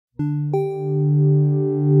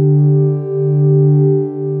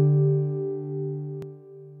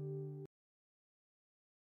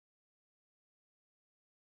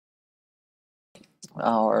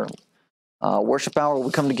Our worship hour,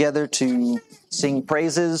 we come together to sing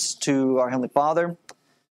praises to our Heavenly Father,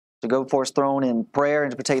 to go before His throne in prayer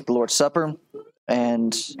and to partake the Lord's Supper,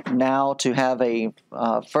 and now to have a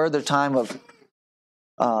further time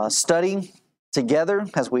of study together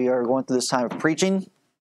as we are going through this time of preaching.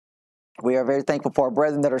 We are very thankful for our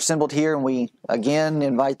brethren that are assembled here, and we again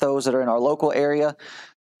invite those that are in our local area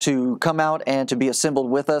to come out and to be assembled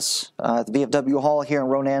with us at the VFW Hall here in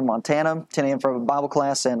Ronan, Montana, 10 a.m. for a Bible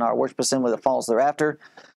class and our worship assembly that follows thereafter,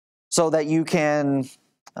 so that you can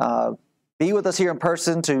be with us here in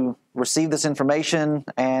person to receive this information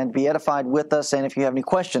and be edified with us. And if you have any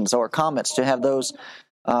questions or comments, to have those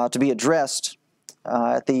to be addressed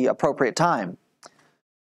at the appropriate time.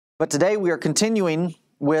 But today we are continuing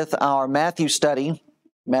with our Matthew study,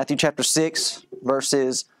 Matthew chapter 6,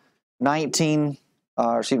 verses 19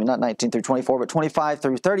 not 19 through 24, but 25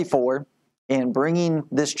 through 34, in bringing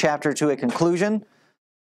this chapter to a conclusion.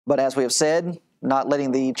 But as we have said, not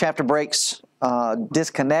letting the chapter breaks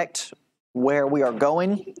disconnect where we are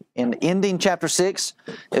going. In ending chapter 6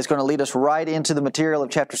 is going to lead us right into the material of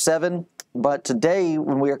chapter 7. But today,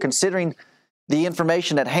 when we are considering the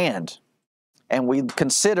information at hand, and we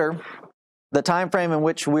consider the time frame in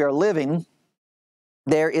which we are living,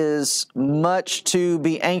 there is much to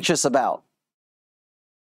be anxious about.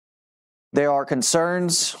 There are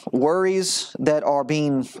concerns, worries that are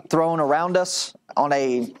being thrown around us on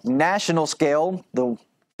a national scale. The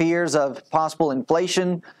fears of possible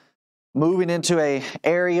inflation, moving into an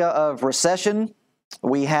area of recession.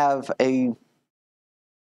 We have a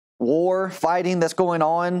war fighting that's going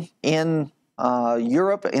on in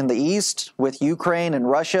Europe, in the East, with Ukraine and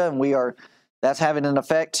Russia, and that's having an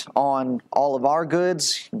effect on all of our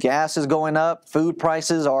goods. Gas is going up. Food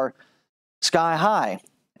prices are sky high,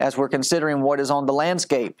 as we're considering what is on the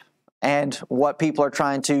landscape and what people are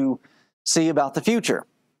trying to see about the future.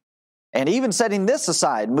 And even setting this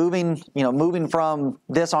aside, moving from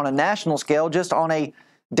this on a national scale, just on a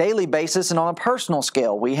daily basis and on a personal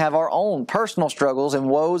scale, we have our own personal struggles and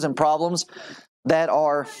woes and problems that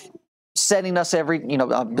are besetting us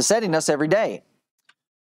every day.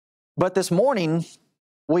 But this morning,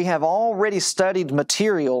 we have already studied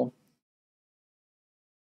material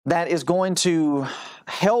that is going to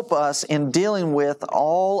help us in dealing with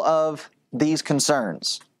all of these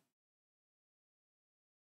concerns.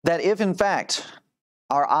 That if in fact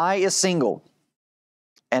our eye is single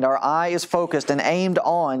and our eye is focused and aimed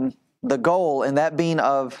on the goal, and that being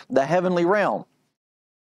of the heavenly realm,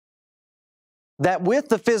 that with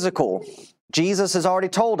the physical, Jesus has already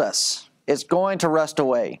told us, it's going to rust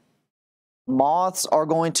away. Moths are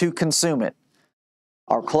going to consume it.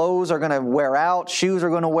 Our clothes are going to wear out. Shoes are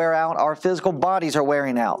going to wear out. Our physical bodies are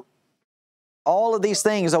wearing out. All of these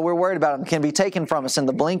things that we're worried about can be taken from us in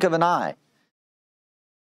the blink of an eye.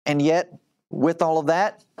 And yet, with all of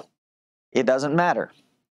that, it doesn't matter,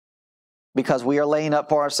 because we are laying up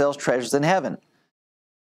for ourselves treasures in heaven.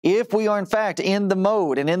 If we are in fact in the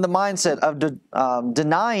mode and in the mindset of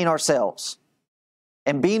denying ourselves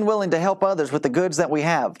and being willing to help others with the goods that we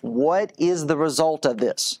have, what is the result of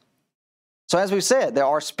this? So as we said, there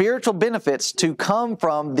are spiritual benefits to come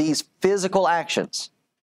from these physical actions.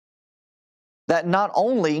 That not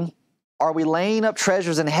only are we laying up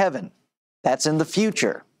treasures in heaven, that's in the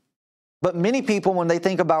future, but many people, when they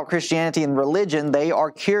think about Christianity and religion, they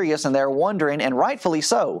are curious and they're wondering, and rightfully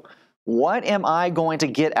so, what am I going to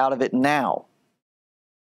get out of it now?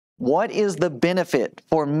 What is the benefit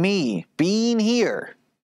for me being here?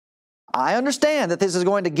 I understand that this is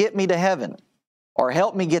going to get me to heaven or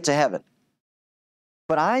help me get to heaven,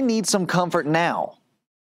 but I need some comfort now.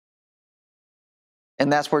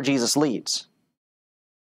 And that's where Jesus leads.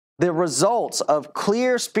 The results of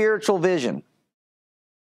clear spiritual vision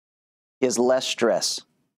is less stress.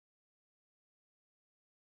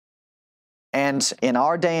 And in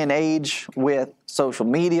our day and age, with social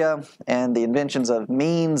media and the inventions of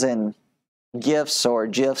memes and GIFs or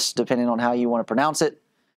GIFs, depending on how you want to pronounce it,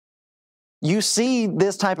 you see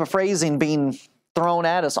this type of phrasing being thrown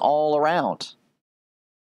at us all around.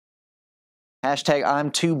 Hashtag,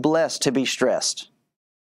 I'm too blessed to be stressed.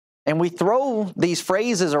 And we throw these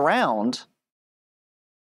phrases around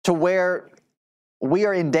to where we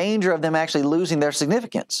are in danger of them actually losing their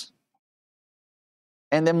significance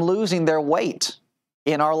and them losing their weight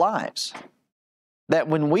in our lives. That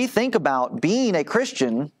when we think about being a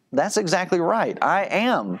Christian, that's exactly right. I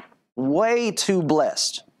am way too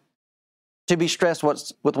blessed to be stressed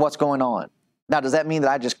with what's going on. Now, does that mean that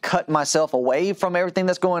I just cut myself away from everything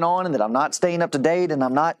that's going on and that I'm not staying up to date and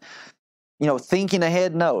I'm not, thinking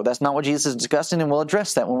ahead? No, that's not what Jesus is discussing, and we'll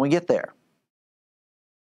address that when we get there.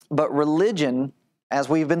 But religion, as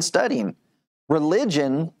we've been studying,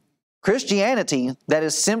 religion, Christianity, that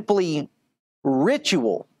is simply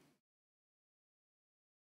ritual,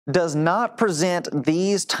 does not present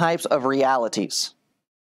these types of realities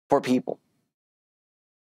for people.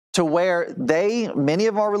 To where many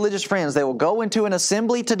of our religious friends, they will go into an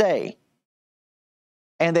assembly today,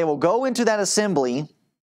 and they will go into that assembly,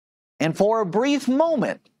 and for a brief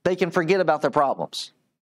moment, they can forget about their problems.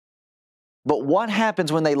 But what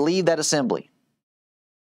happens when they leave that assembly?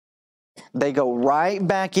 They go right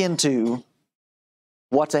back into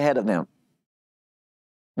what's ahead of them,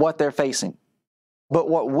 what they're facing. But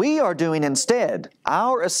what we are doing instead,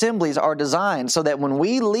 our assemblies are designed so that when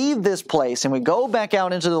we leave this place and we go back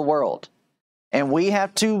out into the world and we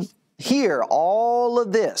have to hear all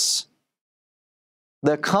of this,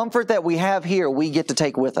 the comfort that we have here, we get to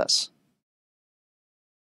take with us.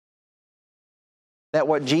 That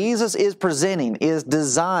what Jesus is presenting is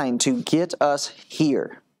designed to get us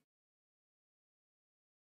here,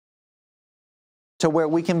 to where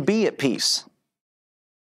we can be at peace,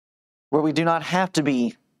 where we do not have to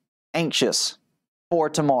be anxious for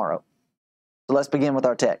tomorrow. So let's begin with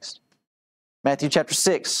our text. Matthew chapter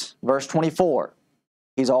 6, verse 24.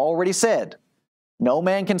 He's already said, no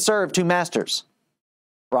man can serve two masters.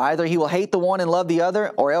 For either he will hate the one and love the other,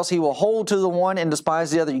 or else he will hold to the one and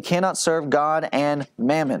despise the other. You cannot serve God and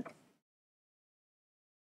mammon.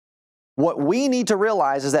 What we need to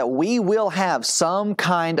realize is that we will have some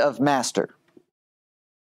kind of master.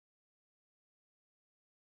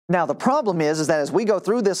 Now, the problem is that as we go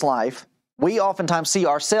through this life, we oftentimes see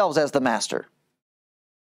ourselves as the master.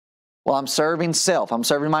 Well, I'm serving self. I'm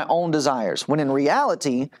serving my own desires. When in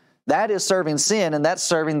reality, that is serving sin and that's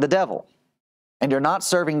serving the devil. And you're not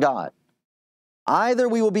serving God. Either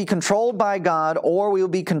we will be controlled by God or we will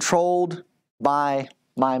be controlled by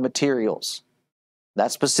my materials.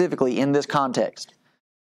 That's specifically in this context.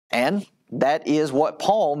 And that is what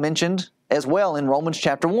Paul mentioned as well in Romans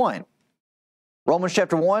chapter 1. Romans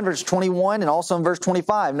chapter 1, verse 21, and also in verse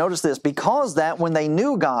 25. Notice this. Because that when they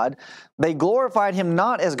knew God, they glorified him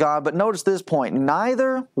not as God, but notice this point.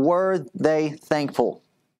 Neither were they thankful.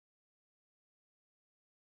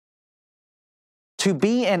 To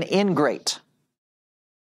be an ingrate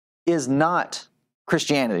is not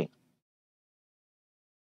Christianity.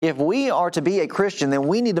 If we are to be a Christian, then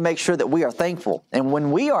we need to make sure that we are thankful. And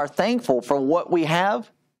when we are thankful for what we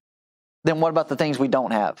have, then what about the things we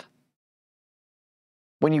don't have?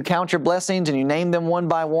 When you count your blessings and you name them one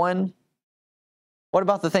by one, what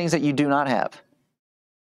about the things that you do not have?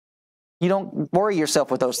 You don't worry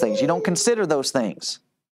yourself with those things. You don't consider those things.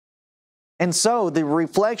 And so the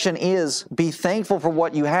reflection is, be thankful for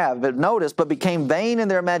what you have. But notice, but became vain in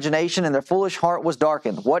their imagination and their foolish heart was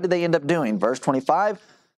darkened. What did they end up doing? Verse 25,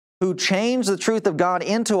 who changed the truth of God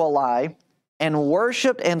into a lie and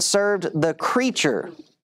worshiped and served the creature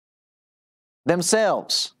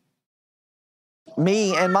themselves.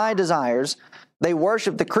 Me and my desires, they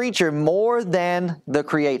worship the creature more than the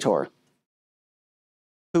Creator,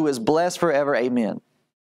 who is blessed forever. Amen.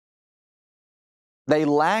 They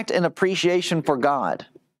lacked an appreciation for God.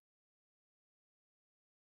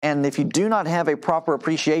 And if you do not have a proper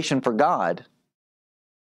appreciation for God,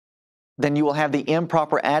 then you will have the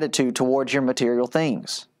improper attitude towards your material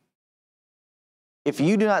things. If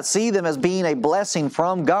you do not see them as being a blessing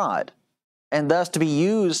from God, and thus to be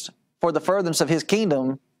used for the furtherance of His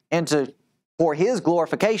kingdom and for His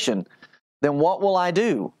glorification, then what will I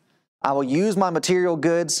do? I will use my material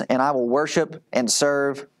goods and I will worship and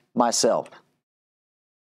serve myself.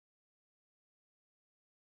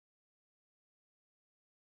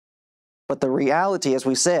 But the reality, as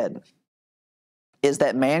we said, is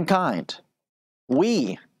that mankind,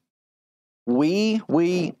 we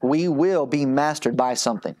will be mastered by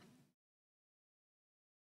something.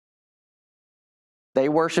 They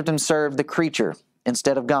worshiped and served the creature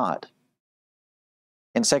instead of God.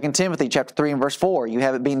 In 2 Timothy chapter 3 and verse 4, you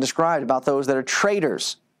have it being described about those that are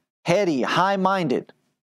traitors, heady, high-minded,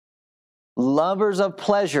 lovers of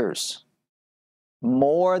pleasures,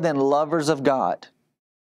 more than lovers of God.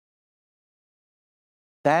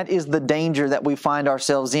 That is the danger that we find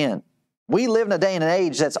ourselves in. We live in a day and an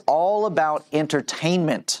age that's all about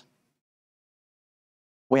entertainment.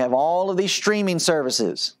 We have all of these streaming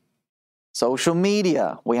services, social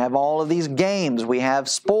media, we have all of these games, we have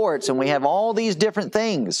sports, and we have all these different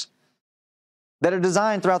things that are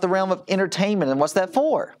designed throughout the realm of entertainment. And what's that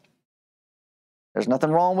for? There's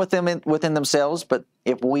nothing wrong with them within themselves, but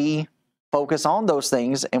if we focus on those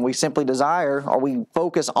things and we simply desire, or we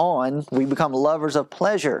become lovers of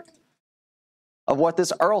pleasure, of what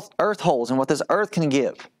this earth holds and what this earth can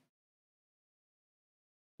give,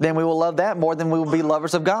 then we will love that more than we will be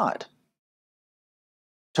lovers of God.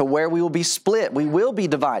 To where we will be split, we will be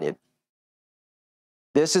divided.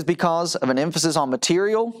 This is because of an emphasis on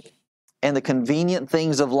material and the convenient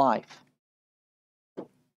things of life.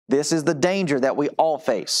 This is the danger that we all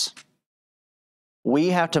face. We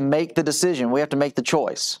have to make the decision. We have to make the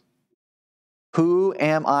choice. Who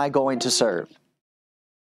am I going to serve?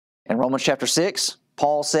 In Romans chapter 6,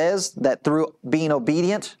 Paul says that through being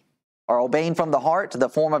obedient or obeying from the heart to the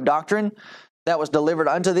form of doctrine that was delivered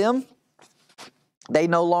unto them, they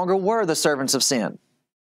no longer were the servants of sin,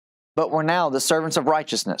 but were now the servants of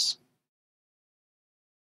righteousness.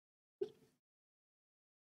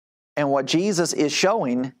 And what Jesus is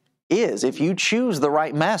showing is, if you choose the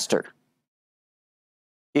right master,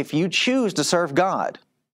 if you choose to serve God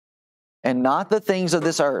and not the things of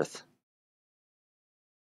this earth,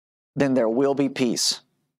 then there will be peace.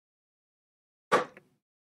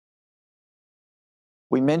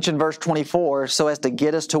 We mentioned verse 24 so as to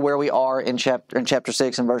get us to where we are in chapter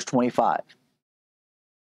 6 and verse 25.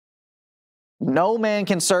 No man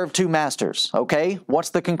can serve two masters, okay? What's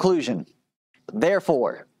the conclusion?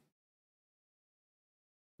 Therefore.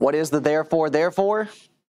 What is the therefore? Therefore,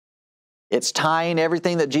 it's tying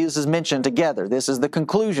everything that Jesus has mentioned together. This is the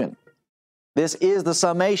conclusion. This is the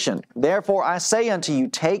summation. Therefore, I say unto you,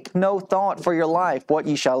 take no thought for your life, what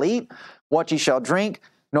ye shall eat, what ye shall drink,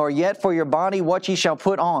 nor yet for your body what ye shall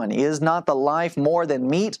put on. Is not the life more than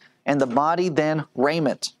meat, and the body than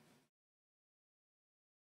raiment?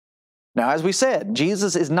 Now, as we said,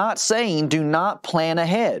 Jesus is not saying do not plan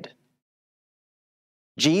ahead.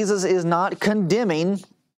 Jesus is not condemning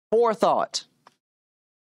forethought.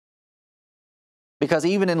 Because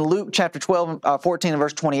even in Luke chapter 14 and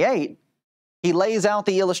verse 28, he lays out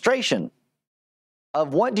the illustration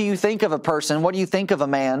of what do you think of a person, what do you think of a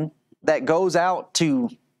man that goes out to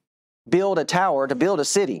build a tower, to build a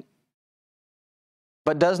city,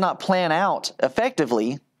 but does not plan out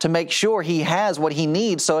effectively to make sure he has what he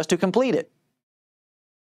needs so as to complete it.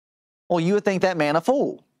 Well, you would think that man a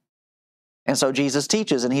fool. And so Jesus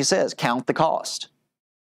teaches and he says, count the cost.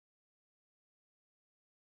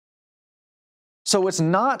 So it's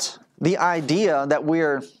not the idea that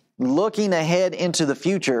we're looking ahead into the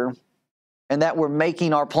future and that we're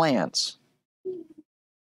making our plans.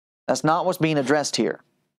 That's not what's being addressed here.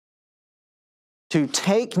 To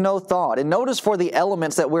take no thought. And notice for the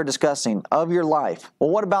elements that we're discussing of your life. Well,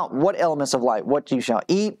 what elements of life? What you shall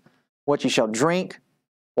eat, what you shall drink,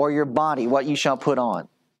 or your body, what you shall put on.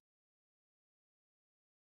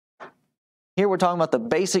 Here we're talking about the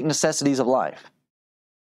basic necessities of life.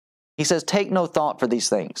 He says, take no thought for these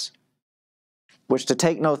things. Which to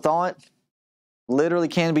take no thought literally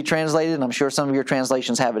can be translated, and I'm sure some of your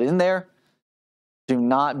translations have it in there. Do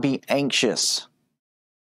not be anxious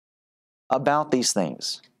about these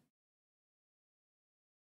things.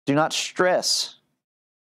 Do not stress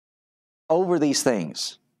over these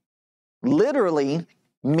things. Literally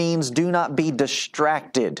means do not be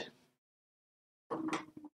distracted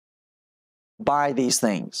by these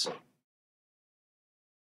things.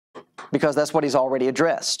 Because that's what he's already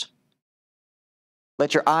addressed.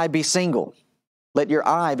 Let your eye be single. Let your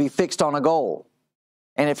eye be fixed on a goal.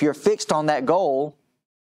 And if you're fixed on that goal,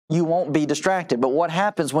 you won't be distracted. But what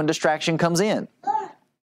happens when distraction comes in?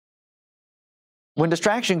 When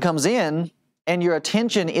distraction comes in and your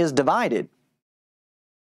attention is divided,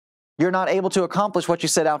 you're not able to accomplish what you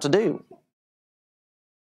set out to do.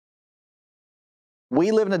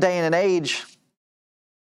 We live in a day and an age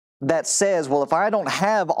that says, well, if I don't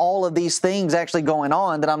have all of these things actually going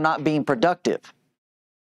on, then I'm not being productive.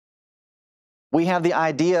 We have the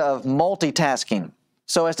idea of multitasking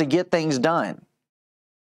so as to get things done.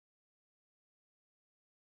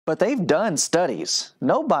 But they've done studies.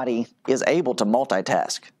 Nobody is able to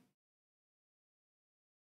multitask.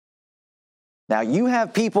 Now, you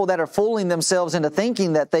have people that are fooling themselves into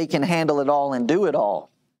thinking that they can handle it all and do it all.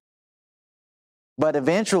 But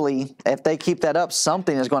eventually, if they keep that up,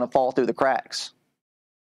 something is going to fall through the cracks.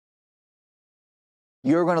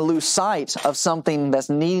 You're going to lose sight of something that's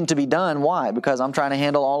needing to be done. Why? Because I'm trying to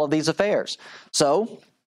handle all of these affairs. So,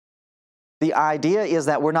 the idea is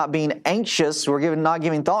that we're not being anxious, we're not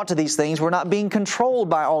giving thought to these things, we're not being controlled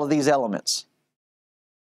by all of these elements.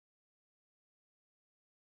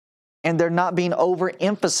 And they're not being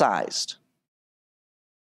overemphasized.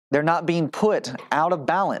 They're not being put out of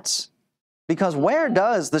balance. Because where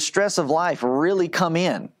does the stress of life really come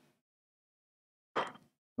in?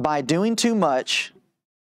 By doing too much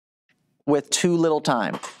with too little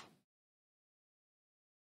time.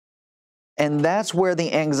 And that's where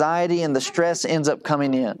the anxiety and the stress ends up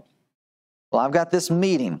coming in. Well, I've got this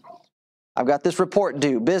meeting. I've got this report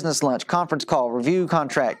due, business lunch, conference call, review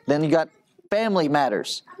contract. Then you got family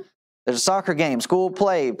matters. There's a soccer game, school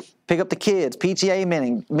play, pick up the kids, PTA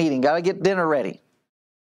meeting, got to get dinner ready.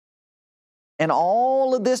 And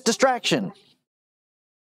all of this distraction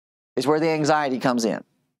is where the anxiety comes in.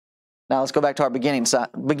 Now let's go back to our beginning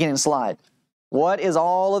slide. What is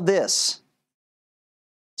all of this?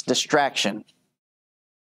 It's distraction.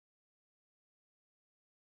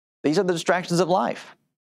 These are the distractions of life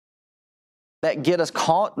that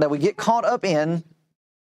we get caught up in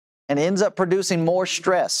and ends up producing more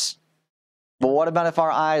stress. But what about if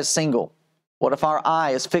our eye is single? What if our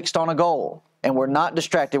eye is fixed on a goal and we're not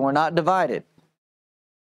distracted, we're not divided?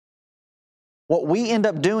 What we end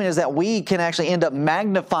up doing is that we can actually end up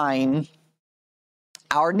magnifying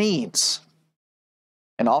our needs.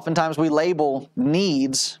 And oftentimes we label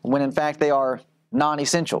needs when in fact they are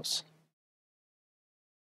non-essentials.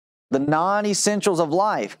 The non-essentials of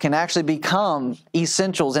life can actually become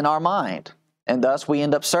essentials in our mind. And thus we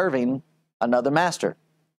end up serving another master.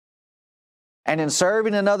 And in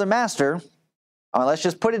serving another master, let's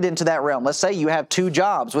just put it into that realm. Let's say you have 2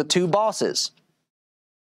 jobs with 2 bosses.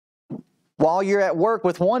 While you're at work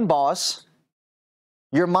with one boss,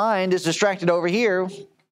 your mind is distracted over here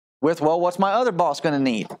with, well, what's my other boss going to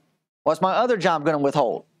need? What's my other job going to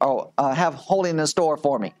withhold or have holding in store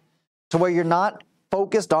for me? To where you're not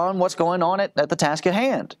focused on what's going on at the task at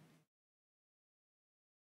hand.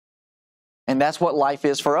 And that's what life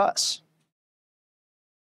is for us.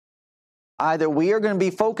 Either we are going to be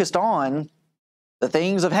focused on the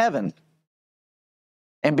things of heaven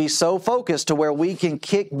and be so focused to where we can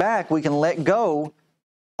kick back, we can let go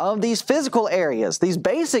of these physical areas, these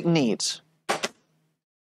basic needs.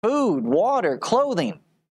 Food, water, clothing.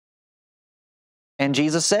 And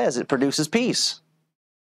Jesus says it produces peace.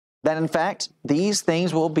 That in fact, these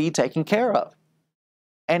things will be taken care of.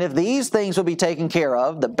 And if these things will be taken care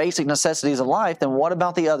of, the basic necessities of life, then what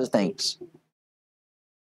about the other things?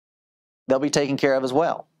 They'll be taken care of as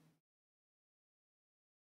well.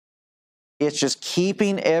 It's just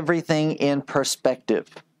keeping everything in perspective.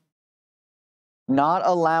 Not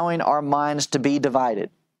allowing our minds to be divided.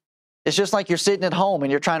 It's just like you're sitting at home and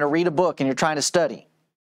you're trying to read a book and you're trying to study.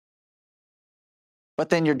 But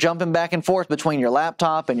then you're jumping back and forth between your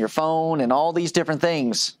laptop and your phone and all these different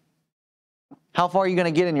things. How far are you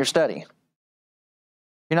going to get in your study?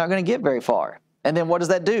 You're not going to get very far. And then what does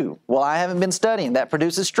that do? Well, I haven't been studying. That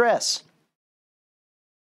produces stress.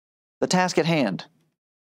 The task at hand.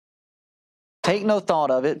 Take no thought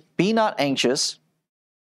of it. Be not anxious.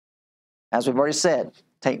 As we've already said,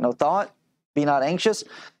 take no thought. Be not anxious.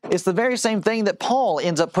 It's the very same thing that Paul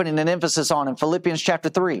ends up putting an emphasis on in Philippians chapter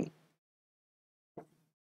 3.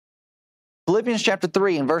 Philippians chapter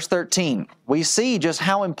 3 and verse 13. We see just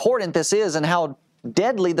how important this is and how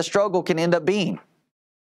deadly the struggle can end up being.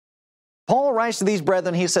 Paul writes to these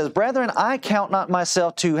brethren, he says, "Brethren, I count not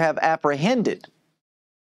myself to have apprehended."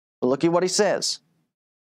 But look at what he says.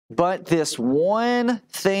 "But this one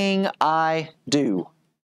thing I do."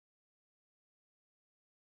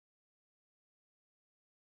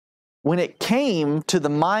 When it came to the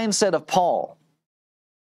mindset of Paul,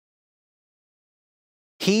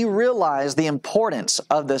 he realized the importance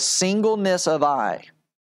of the singleness of eye,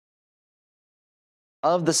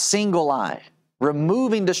 of the single eye,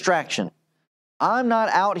 removing distraction. I'm not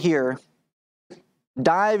out here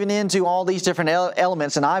diving into all these different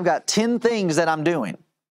elements and I've got 10 things that I'm doing.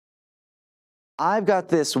 I've got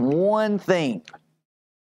this one thing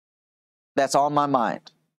that's on my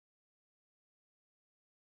mind.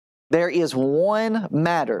 There is one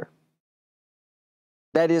matter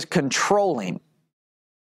that is controlling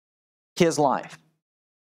his life.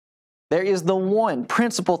 There is the one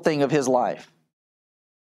principal thing of his life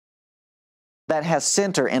that has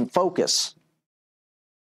center and focus.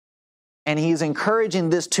 And he's encouraging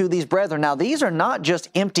this to these brethren. Now, these are not just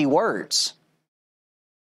empty words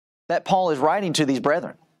that Paul is writing to these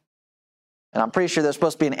brethren. And I'm pretty sure there's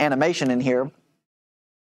supposed to be an animation in here.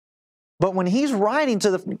 But when he's writing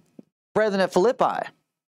to the brethren at Philippi,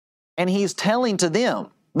 and he's telling to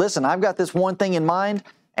them, listen, I've got this one thing in mind,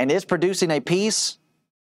 and it's producing a peace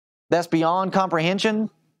that's beyond comprehension,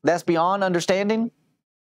 that's beyond understanding,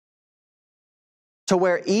 to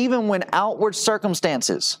where even when outward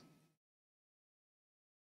circumstances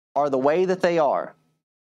are the way that they are,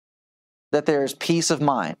 that there is peace of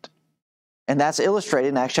mind. And that's illustrated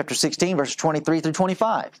in Acts chapter 16, verses 23 through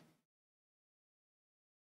 25.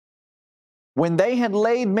 When they had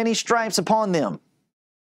laid many stripes upon them,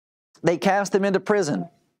 they cast them into prison,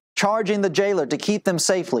 charging the jailer to keep them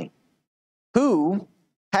safely, who,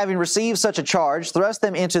 having received such a charge, thrust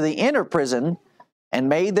them into the inner prison and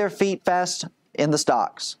made their feet fast in the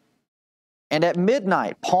stocks. And at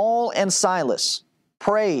midnight, Paul and Silas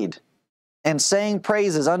prayed and sang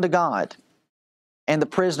praises unto God, and the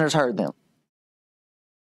prisoners heard them.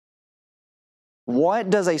 What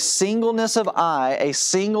does a singleness of eye, a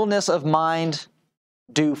singleness of mind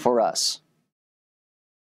do for us?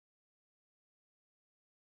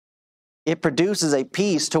 It produces a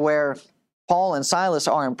peace to where Paul and Silas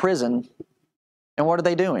are in prison, and what are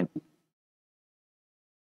they doing?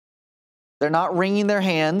 They're not wringing their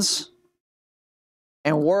hands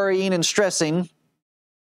and worrying and stressing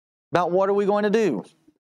about what are we going to do.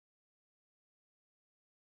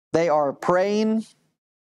 They are praying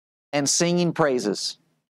and singing praises.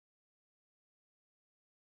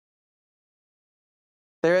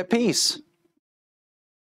 They're at peace.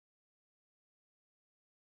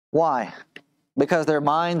 Why? Because their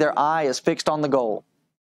mind, their eye is fixed on the goal.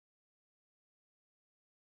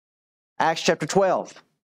 Acts chapter 12,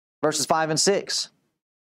 verses 5 and 6.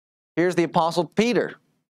 Here's the Apostle Peter.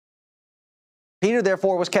 Peter,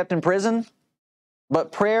 therefore, was kept in prison,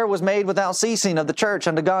 but prayer was made without ceasing of the church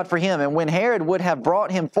unto God for him. And when Herod would have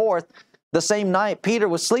brought him forth, the same night Peter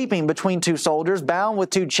was sleeping between two soldiers, bound with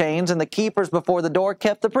two chains, and the keepers before the door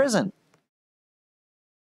kept the prison.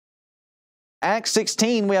 Acts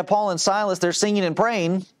 16, we have Paul and Silas, they're singing and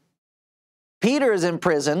praying. Peter is in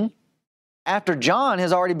prison after John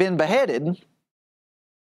has already been beheaded.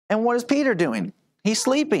 And what is Peter doing? He's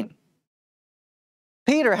sleeping.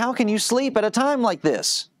 Peter, how can you sleep at a time like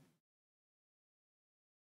this?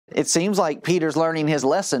 It seems like Peter's learning his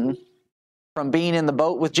lesson from being in the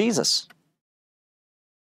boat with Jesus.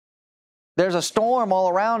 There's a storm all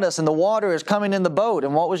around us and the water is coming in the boat.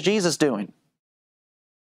 And what was Jesus doing?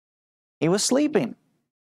 He was sleeping.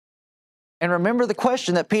 And remember the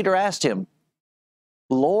question that Peter asked him,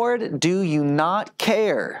 Lord, do you not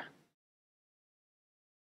care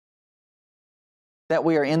that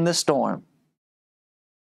we are in this storm?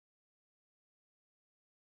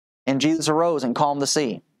 And Jesus arose and calmed the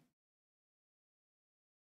sea.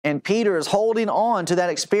 And Peter is holding on to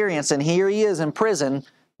that experience, and here he is in prison,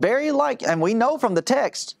 and we know from the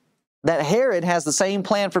text that Herod has the same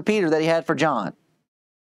plan for Peter that he had for John.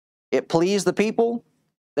 It pleased the people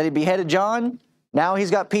that he beheaded John. Now he's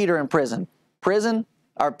got Peter in prison.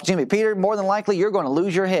 Peter, more than likely, you're going to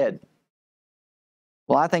lose your head.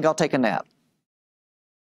 Well, I think I'll take a nap.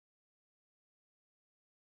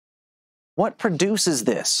 What produces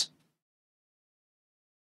this?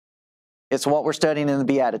 It's what we're studying in the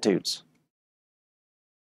Beatitudes.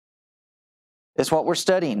 It's what we're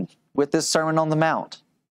studying with this Sermon on the Mount.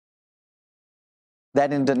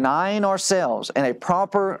 That in denying ourselves and a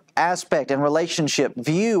proper aspect and relationship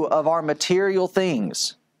view of our material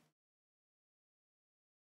things,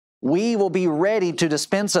 we will be ready to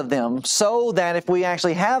dispense of them so that if we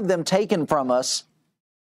actually have them taken from us,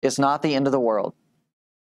 it's not the end of the world.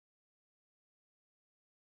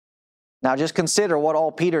 Now just consider what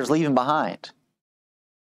all Peter's leaving behind.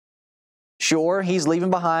 Sure, he's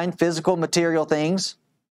leaving behind physical, material things,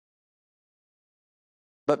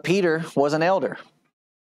 but Peter was an elder.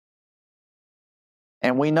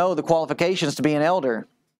 And we know the qualifications to be an elder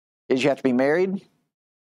is you have to be married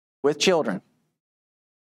with children.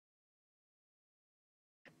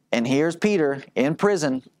 And here's Peter in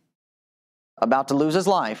prison, about to lose his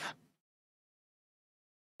life,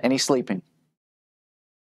 and he's sleeping.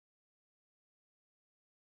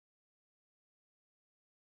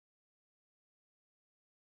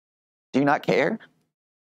 Do you not care?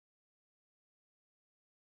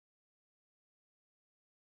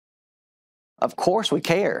 Of course we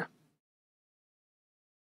care.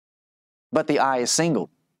 But the eye is single.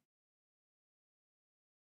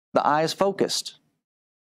 The eye is focused.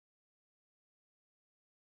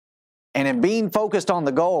 And in being focused on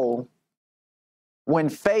the goal, when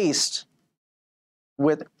faced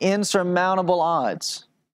with insurmountable odds,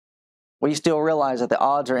 we still realize that the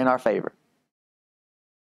odds are in our favor.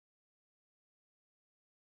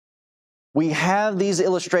 We have these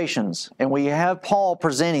illustrations, and we have Paul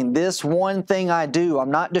presenting this one thing I do. I'm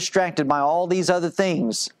not distracted by all these other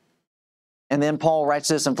things. And then Paul writes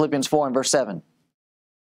this in Philippians 4 and verse 7.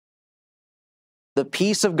 The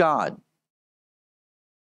peace of God,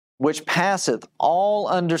 which passeth all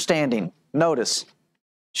understanding, notice,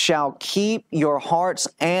 shall keep your hearts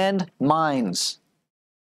and minds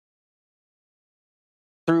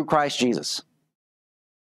through Christ Jesus.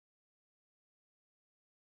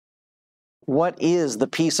 What is the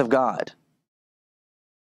peace of God?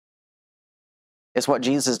 It's what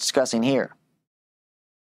Jesus is discussing here.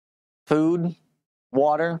 Food,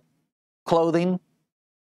 water, clothing.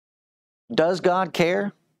 Does God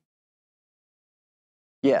care?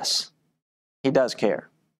 Yes, He does care.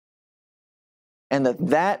 And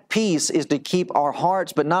that peace is to keep our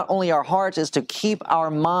hearts, but not only our hearts, is to keep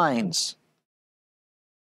our minds.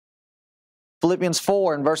 Philippians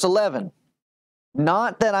 4 and verse 11.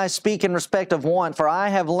 Not that I speak in respect of want, for I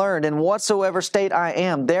have learned in whatsoever state I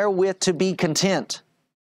am, therewith to be content.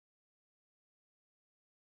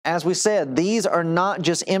 As we said, these are not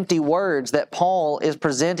just empty words that Paul is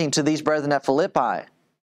presenting to these brethren at Philippi.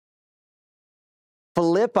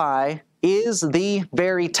 Philippi is the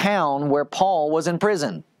very town where Paul was in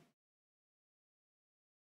prison.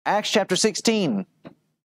 Acts chapter 16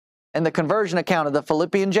 and the conversion account of the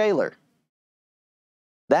Philippian jailer.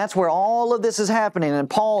 That's where all of this is happening, and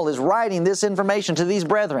Paul is writing this information to these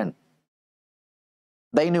brethren.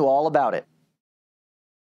 They knew all about it.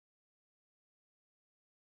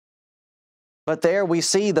 But there we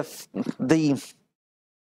see the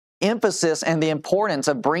emphasis and the importance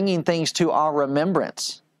of bringing things to our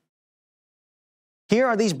remembrance. Here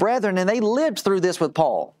are these brethren, and they lived through this with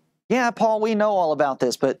Paul. Yeah, Paul, we know all about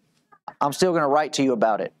this, but I'm still going to write to you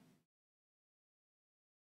about it.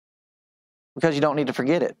 Because you don't need to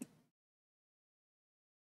forget it.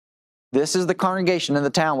 This is the congregation in the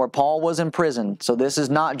town where Paul was in prison, so this is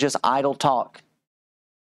not just idle talk.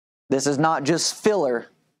 This is not just filler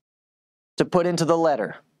to put into the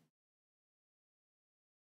letter.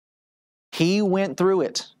 He went through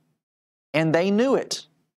it, and they knew it.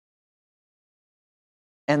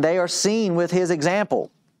 And they are seen with his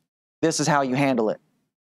example. This is how you handle it.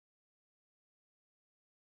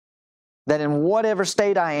 That in whatever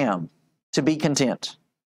state I am, to be content.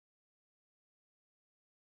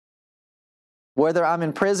 Whether I'm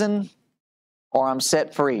in prison or I'm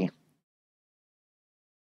set free,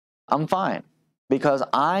 I'm fine because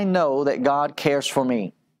I know that God cares for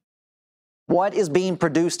me. What is being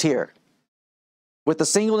produced here? With the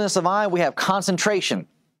singleness of eye, we have concentration.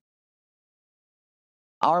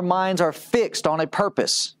 Our minds are fixed on a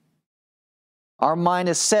purpose. Our mind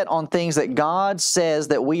is set on things that God says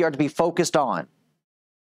that we are to be focused on.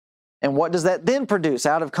 And what does that then produce?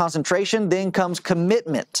 Out of concentration then comes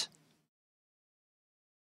commitment.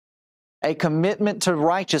 A commitment to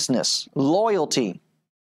righteousness, loyalty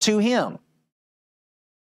to Him.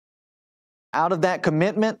 Out of that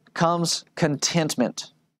commitment comes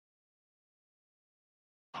contentment.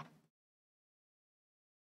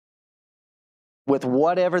 With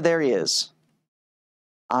whatever there is,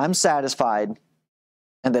 I'm satisfied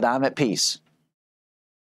and that I'm at peace.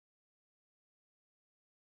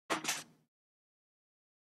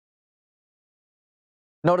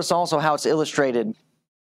 Notice also how it's illustrated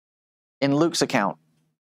in Luke's account.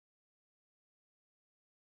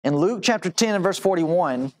 In Luke chapter 10 and verse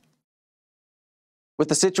 41, with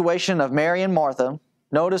the situation of Mary and Martha,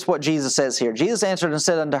 notice what Jesus says here. Jesus answered and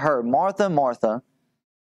said unto her, Martha, Martha,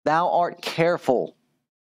 thou art careful.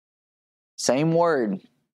 Same word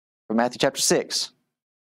from Matthew chapter 6.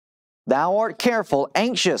 Thou art careful,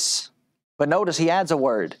 anxious. But notice he adds a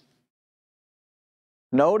word.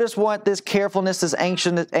 Notice what this carefulness, this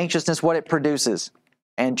anxiousness, what it produces.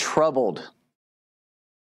 And troubled.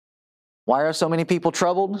 Why are so many people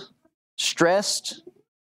troubled? Stressed?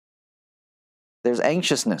 There's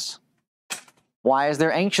anxiousness. Why is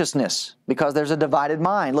there anxiousness? Because there's a divided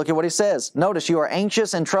mind. Look at what he says. Notice you are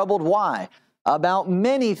anxious and troubled. Why? About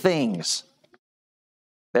many things.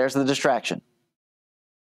 There's the distraction.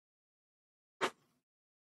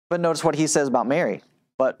 But notice what he says about Mary.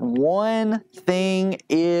 But one thing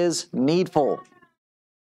is needful.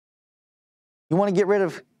 You want to get rid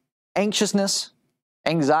of anxiousness,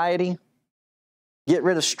 anxiety, get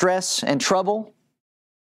rid of stress and trouble?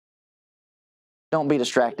 Don't be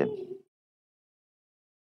distracted.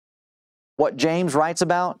 What James writes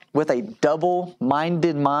about with a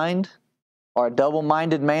double-minded mind or a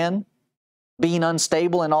double-minded man being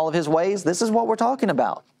unstable in all of his ways, this is what we're talking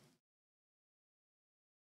about.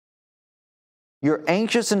 You're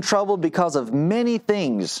anxious and troubled because of many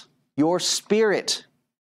things. Your spirit,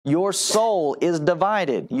 your soul is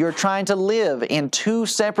divided. You're trying to live in two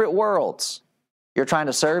separate worlds. You're trying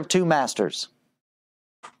to serve two masters.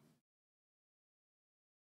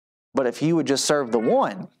 But if you would just serve the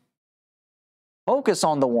one, focus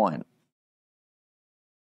on the one,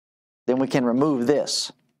 then we can remove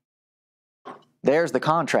this. There's the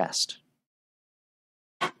contrast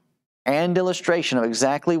and illustration of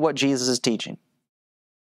exactly what Jesus is teaching.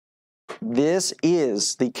 This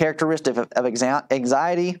is the characteristic of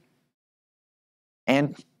anxiety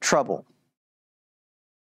and trouble.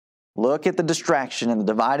 Look at the distraction and the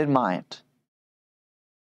divided mind.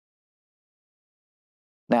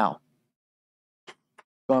 Now,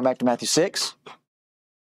 going back to Matthew 6,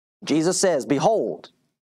 Jesus says, behold,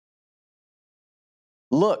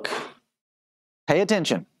 look, pay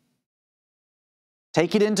attention,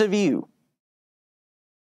 take it into view.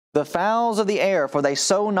 The fowls of the air, for they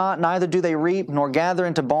sow not, neither do they reap, nor gather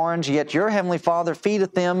into barns, yet your heavenly Father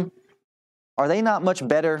feedeth them. Are they not much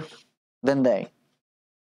better than they?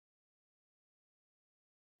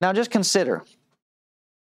 Now just consider,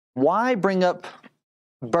 why bring up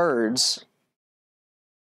birds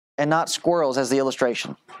and not squirrels as the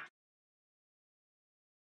illustration?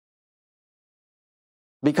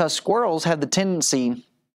 Because squirrels have the tendency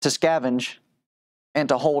to scavenge and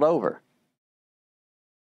to hold over.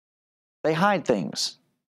 They hide things,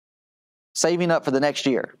 saving up for the next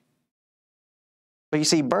year. But you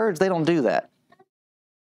see, birds, they don't do that.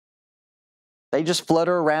 They just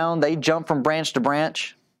flutter around. They jump from branch to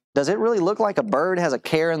branch. Does it really look like a bird has a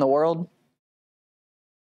care in the world?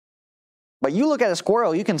 But you look at a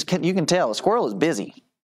squirrel, you can tell a squirrel is busy.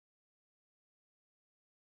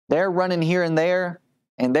 They're running here and there,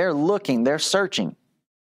 and they're looking, they're searching.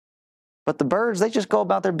 But the birds, they just go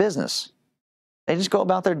about their business. They just go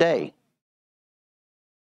about their day.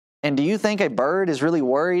 And do you think a bird is really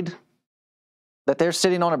worried that they're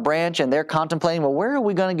sitting on a branch and they're contemplating, well, where are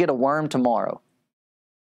we going to get a worm tomorrow?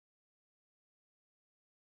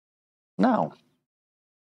 No.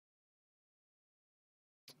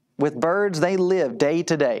 With birds, they live day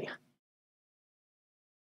to day.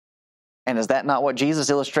 And is that not what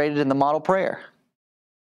Jesus illustrated in the model prayer?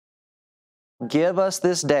 Give us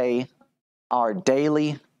this day our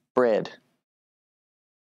daily bread.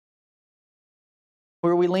 Who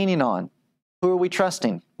are we leaning on? Who are we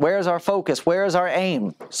trusting? Where is our focus? Where is our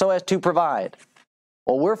aim so as to provide?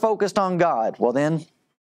 Well, we're focused on God. Well, then,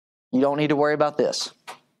 you don't need to worry about this.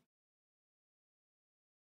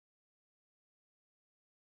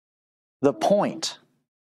 The point,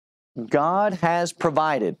 God has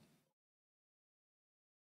provided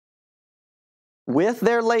with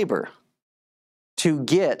their labor to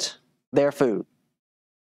get their food.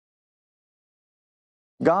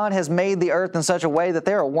 God has made the earth in such a way that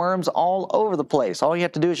there are worms all over the place. All you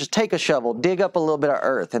have to do is just take a shovel, dig up a little bit of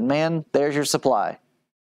earth, and man, there's your supply.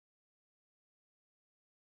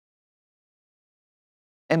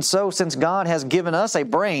 And so, since God has given us a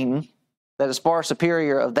brain that is far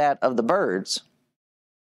superior of that of the birds,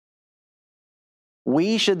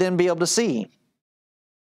 we should then be able to see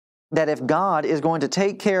that if God is going to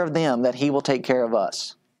take care of them, that He will take care of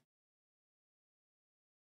us.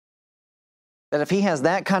 That if He has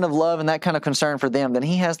that kind of love and that kind of concern for them, then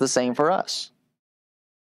He has the same for us.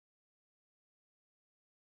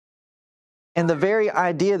 And the very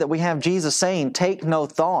idea that we have Jesus saying, take no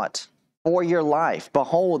thought for your life.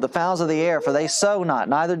 Behold, the fowls of the air, for they sow not,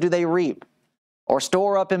 neither do they reap, or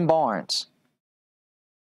store up in barns.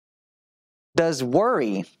 Does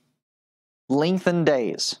worry lengthen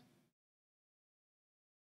days?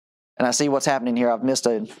 And I see what's happening here. I've missed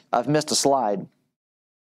a slide.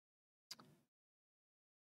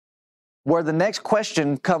 Where the next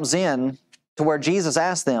question comes in to where Jesus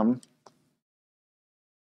asked them,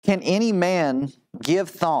 can any man give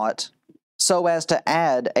thought so as to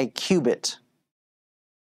add a cubit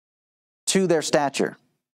to their stature?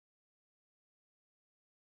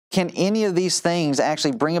 Can any of these things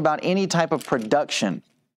actually bring about any type of production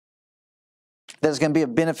that is going to be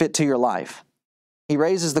of benefit to your life? He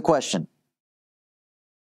raises the question,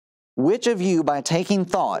 which of you by taking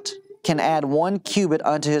thought can add 1 cubit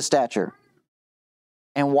unto his stature?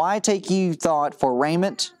 And why take ye thought for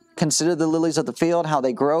raiment? Consider the lilies of the field, how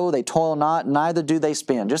they grow, they toil not, neither do they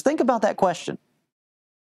spin. Just think about that question.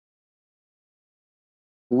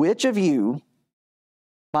 Which of you,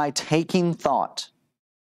 by taking thought,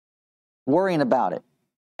 worrying about it,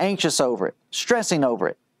 anxious over it, stressing over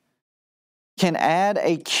it, can add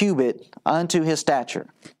a cubit unto his stature?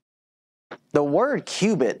 The word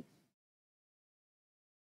cubit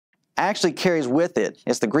actually carries with it,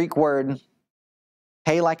 it's the Greek word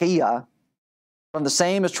halakia, from the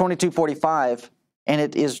same as 2245, and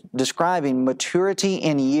it is describing maturity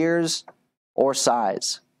in years or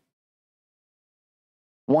size.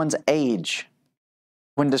 One's age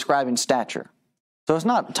when describing stature. So it's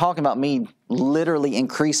not talking about me literally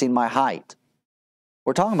increasing my height.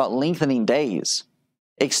 We're talking about lengthening days,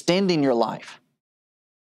 extending your life.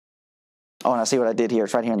 Oh, and I see what I did here.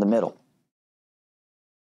 It's right here in the middle.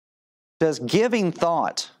 Does giving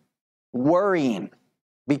thought, worrying,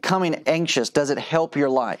 becoming anxious, does it help your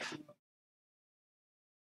life?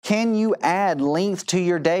 Can you add length to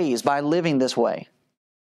your days by living this way?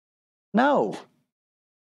 No.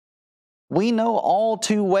 We know all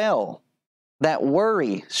too well that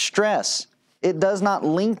worry, stress, it does not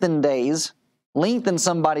lengthen days, lengthen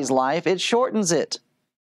somebody's life, it shortens it.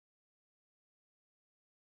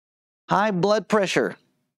 High blood pressure,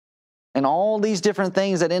 and all these different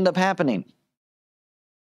things that end up happening.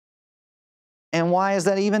 And why is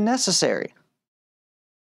that even necessary?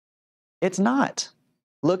 It's not.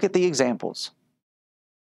 Look at the examples.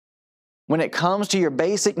 When it comes to your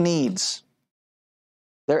basic needs,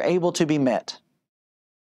 they're able to be met.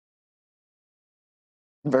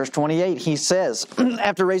 Verse 28, he says,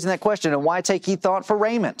 after raising that question, and why take ye thought for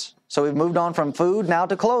raiment? So we've moved on from food now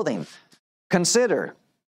to clothing. Consider.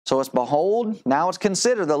 So it's behold, now it's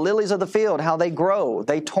consider the lilies of the field, how they grow.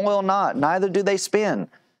 They toil not, neither do they spin.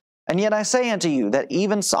 And yet I say unto you that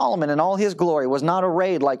even Solomon in all his glory was not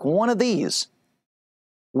arrayed like one of these.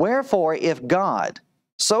 Wherefore, if God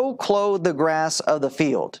so clothe the grass of the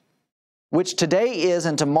field, which today is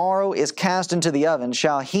and tomorrow is cast into the oven,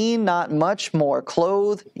 shall he not much more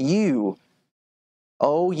clothe you,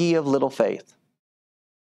 O ye of little faith?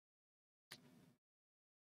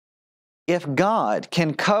 If God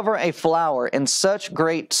can cover a flower in such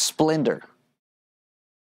great splendor,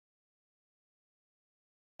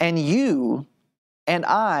 and you and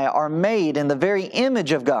I are made in the very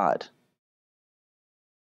image of God,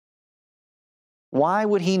 why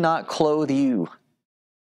would he not clothe you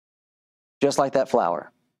just like that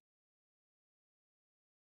flower?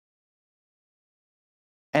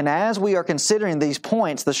 And as we are considering these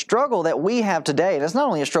points, the struggle that we have today, and it's not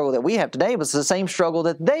only a struggle that we have today, but it's the same struggle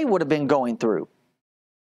that they would have been going through,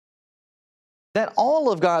 that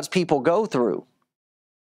all of God's people go through.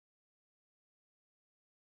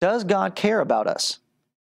 Does God care about us?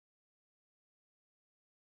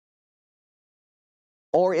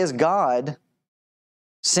 Or is God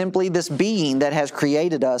simply this being that has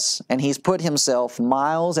created us and he's put himself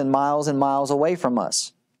miles and miles and miles away from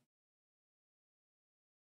us?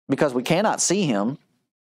 Because we cannot see him.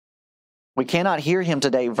 We cannot hear him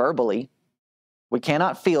today verbally. We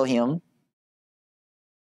cannot feel him.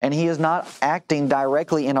 And he is not acting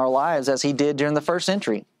directly in our lives as he did during the first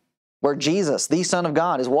century, where Jesus, the Son of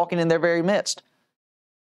God, is walking in their very midst.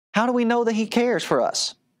 How do we know that he cares for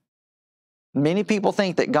us? Many people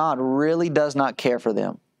think that God really does not care for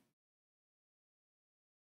them.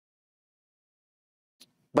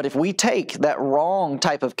 But if we take that wrong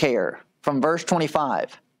type of care from verse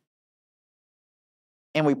 25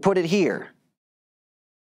 and we put it here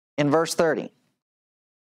in verse 30,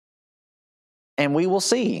 and we will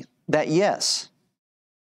see that yes,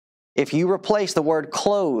 if you replace the word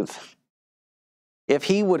clothe, if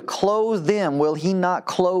he would clothe them, will he not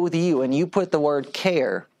clothe you? And you put the word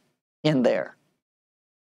care in there.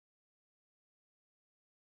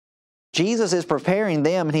 Jesus is preparing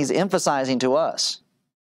them and he's emphasizing to us,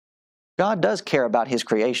 God does care about his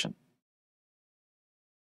creation.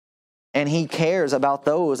 And he cares about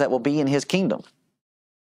those that will be in his kingdom.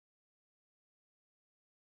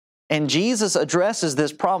 And Jesus addresses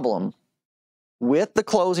this problem with the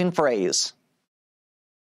closing phrase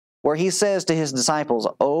where he says to his disciples,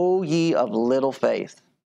 O ye of little faith.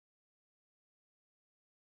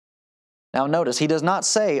 Now notice, he does not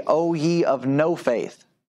say, O ye of no faith.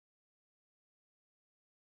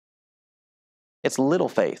 It's little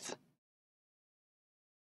faith.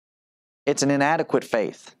 It's an inadequate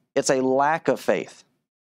faith. It's a lack of faith.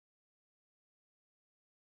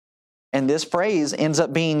 And this phrase ends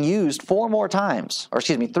up being used 3 more times.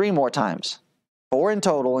 4 in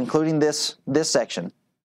total, including this section,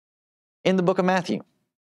 in the book of Matthew.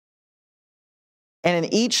 And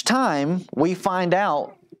in each time, we find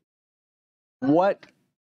out what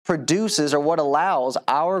produces or what allows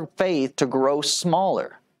our faith to grow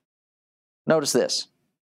smaller. Notice this.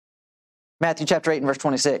 Matthew chapter 8 and verse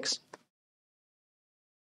 26.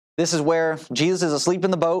 This is where Jesus is asleep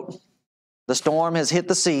in the boat. The storm has hit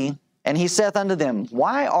the sea. And he saith unto them,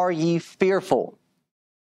 Why are ye fearful,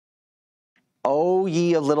 O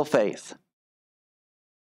ye of little faith?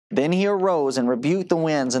 Then he arose and rebuked the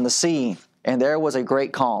winds and the sea, and there was a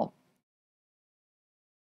great calm.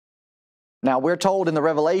 Now we're told in the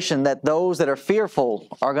Revelation that those that are fearful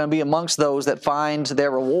are going to be amongst those that find their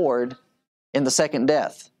reward in the second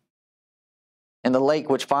death, in the lake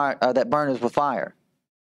that burneth with fire.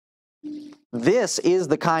 This is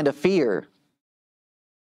the kind of fear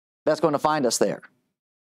that's going to find us there.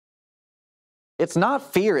 It's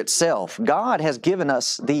not fear itself. God has given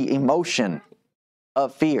us the emotion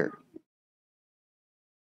of fear.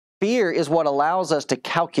 Fear is what allows us to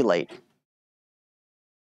calculate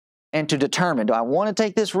and to determine, do I want to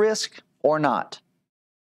take this risk or not?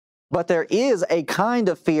 But there is a kind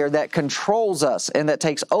of fear that controls us and that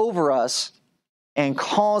takes over us and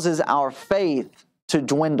causes our faith to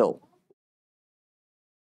dwindle.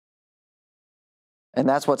 And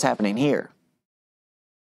that's what's happening here.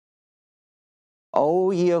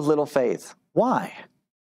 O ye of little faith. Why?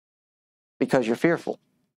 Because you're fearful.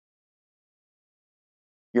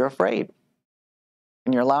 You're afraid.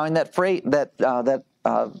 And you're allowing that fear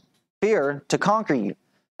to conquer you.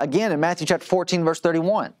 Again, in Matthew chapter 14, verse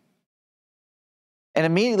 31. And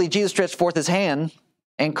immediately Jesus stretched forth his hand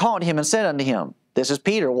and caught him and said unto him, this is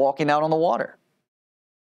Peter walking out on the water.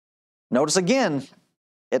 Notice again,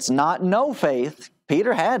 it's not no faith.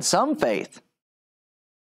 Peter had some faith.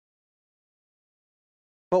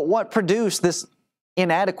 But what produced this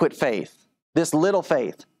inadequate faith, this little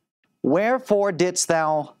faith? Wherefore didst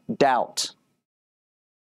thou doubt?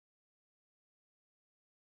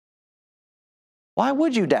 Why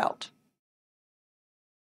would you doubt?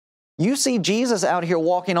 You see Jesus out here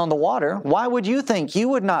walking on the water. Why would you think you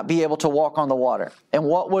would not be able to walk on the water? And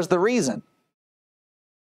what was the reason?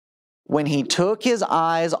 When he took his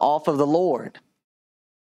eyes off of the Lord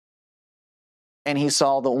and he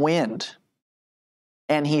saw the wind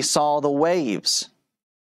and he saw the waves,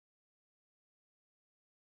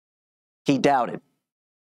 he doubted.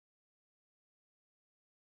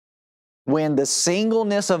 When the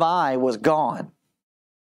singleness of eye was gone,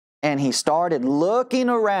 and he started looking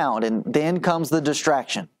around, and then comes the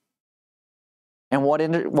distraction. And what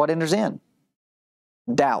enters in?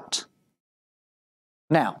 Doubt.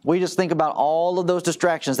 Now, we just think about all of those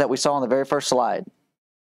distractions that we saw on the very first slide.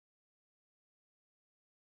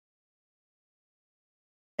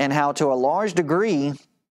 And how, to a large degree,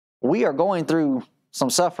 we are going through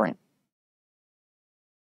some suffering.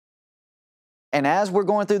 And as we're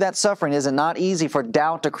going through that suffering, is it not easy for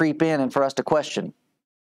doubt to creep in and for us to question?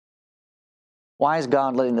 Why is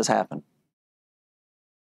God letting this happen?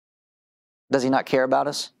 Does he not care about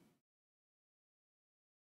us?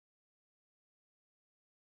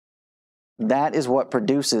 That is what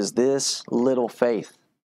produces this little faith.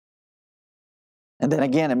 And then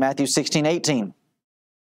again in Matthew 16:18,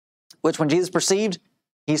 which when Jesus perceived,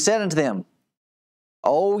 he said unto them,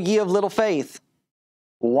 O ye of little faith,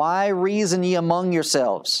 why reason ye among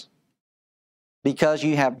yourselves? Because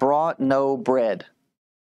ye have brought no bread.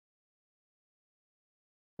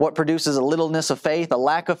 What produces a littleness of faith, a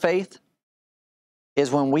lack of faith, is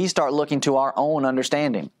when we start looking to our own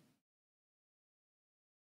understanding.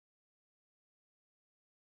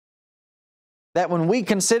 That when we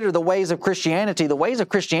consider the ways of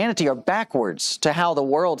Christianity are backwards to how the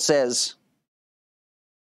world says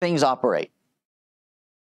things operate,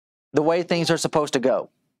 the way things are supposed to go.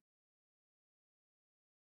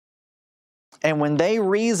 And when they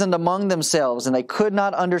reasoned among themselves and they could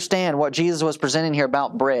not understand what Jesus was presenting here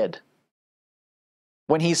about bread,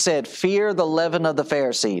 when he said, fear the leaven of the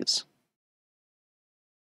Pharisees,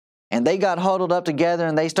 and they got huddled up together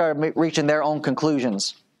and they started reaching their own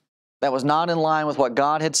conclusions that was not in line with what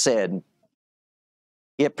God had said,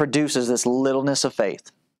 it produces this littleness of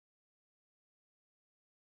faith.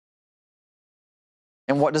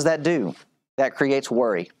 And what does that do? That creates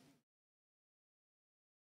worry.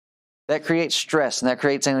 That creates stress and that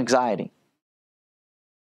creates anxiety.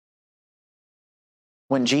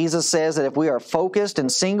 When Jesus says that if we are focused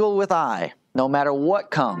and single with eye, no matter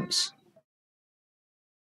what comes,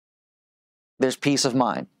 there's peace of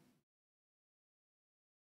mind.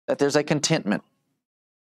 That there's a contentment.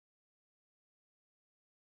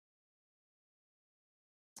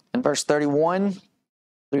 In verse 31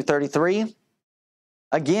 through 33,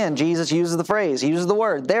 again, Jesus uses the phrase, he uses the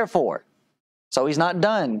word, therefore. So he's not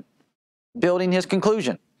done building his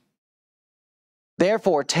conclusion.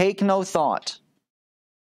 Therefore, take no thought.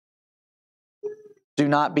 Do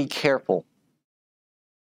not be careful.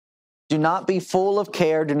 Do not be full of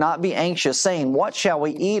care. Do not be anxious, saying, what shall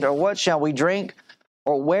we eat, or what shall we drink,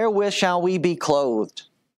 or wherewith shall we be clothed?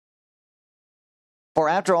 For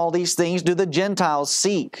after all these things do the Gentiles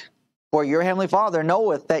seek. For your heavenly Father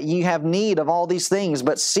knoweth that ye have need of all these things.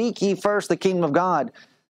 But seek ye first the kingdom of God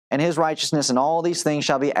and his righteousness, and all these things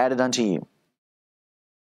shall be added unto you.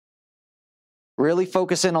 Really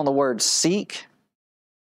focus in on the words seek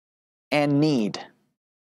and need.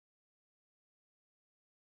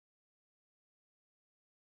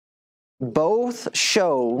 Both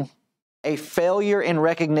show a failure in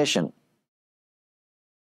recognition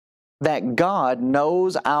that God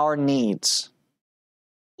knows our needs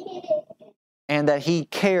and that he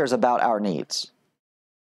cares about our needs.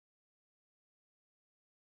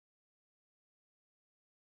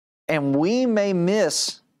 And we may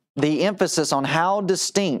miss the emphasis on how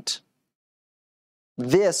distinct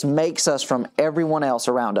this makes us from everyone else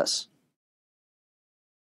around us.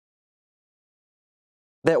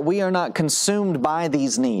 That we are not consumed by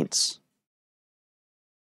these needs,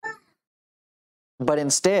 but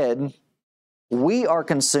instead, we are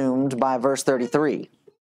consumed by verse 33.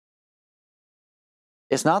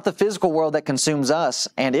 It's not the physical world that consumes us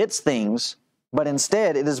and its things, but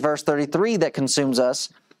instead it is verse 33 that consumes us,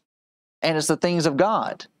 and it's the things of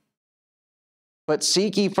God. But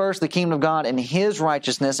seek ye first the kingdom of God and His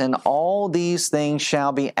righteousness, and all these things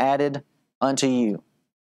shall be added unto you.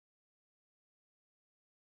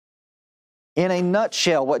 In a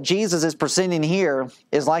nutshell, what Jesus is presenting here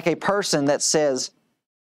is like a person that says,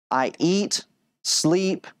 I eat,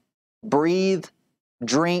 sleep, breathe,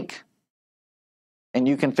 drink, and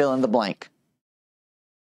you can fill in the blank.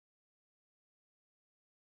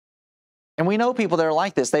 And we know people that are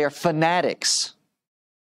like this. They are fanatics.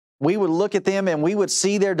 We would look at them and we would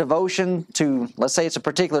see their devotion to, let's say it's a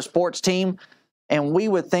particular sports team, and we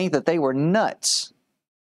would think that they were nuts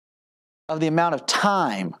of the amount of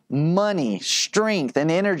time, money, strength, and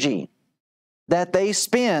energy that they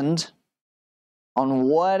spend on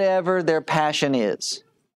whatever their passion is.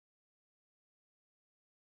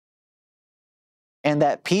 And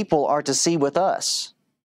that people are to see with us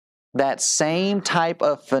that same type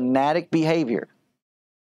of fanatic behavior,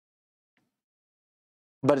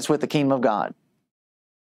 but it's with the kingdom of God.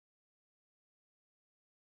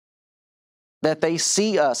 That they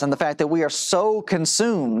see us and the fact that we are so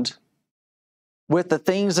consumed with the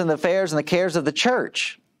things and the affairs and the cares of the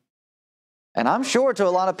church. And I'm sure to a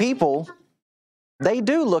lot of people, they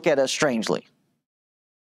do look at us strangely.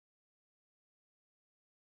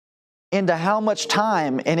 Into how much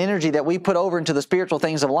time and energy that we put over into the spiritual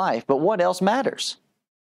things of life. But what else matters?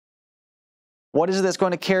 What is it that's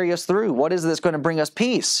going to carry us through? What is it that's going to bring us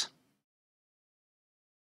peace?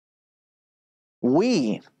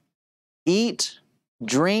 We eat,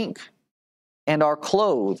 drink, and are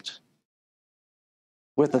clothed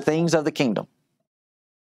with the things of the kingdom.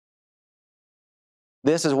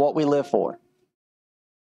 This is what we live for.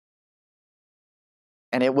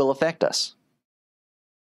 And it will affect us.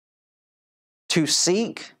 To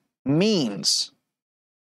seek means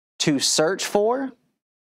to search for,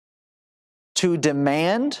 to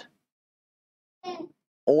demand,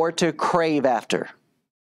 or to crave after.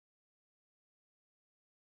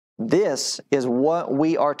 This is what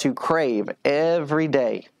we are to crave every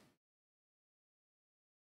day.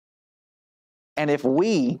 And if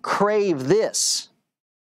we crave this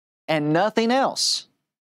and nothing else,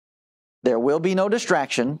 there will be no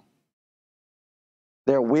distraction.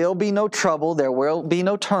 There will be no trouble. There will be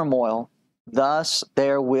no turmoil. Thus,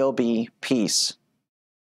 there will be peace.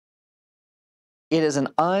 It is an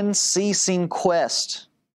unceasing quest.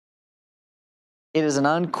 It is an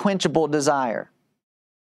unquenchable desire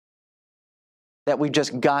that we've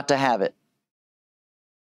just got to have it.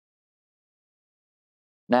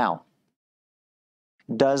 Now,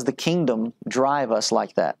 does the kingdom drive us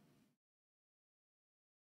like that?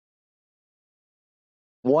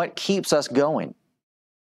 What keeps us going?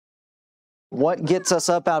 What gets us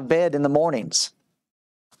up out of bed in the mornings?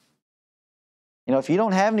 You know, if you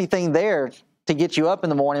don't have anything there to get you up in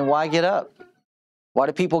the morning, why get up? Why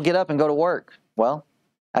do people get up and go to work? Well,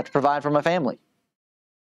 I have to provide for my family.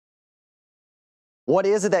 What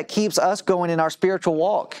is it that keeps us going in our spiritual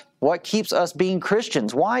walk? What keeps us being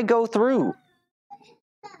Christians? Why go through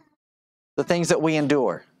the things that we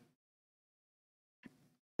endure?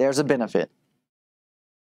 There's a benefit.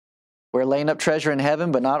 We're laying up treasure in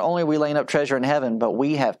heaven, but not only are we laying up treasure in heaven, but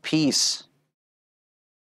we have peace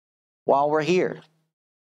while we're here.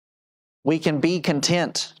 We can be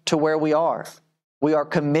content to where we are. We are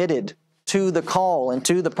committed to the call and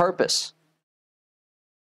to the purpose.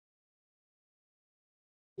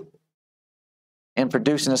 And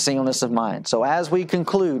producing a singleness of mind. So as we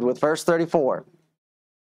conclude with verse 34,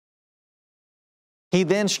 he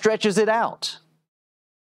then stretches it out.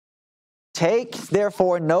 Take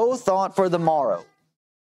therefore no thought for the morrow,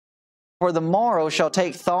 for the morrow shall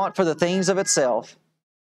take thought for the things of itself.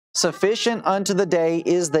 Sufficient unto the day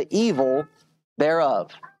is the evil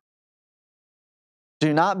thereof.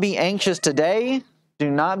 Do not be anxious today, do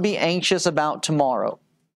not be anxious about tomorrow.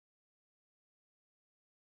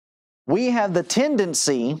 We have the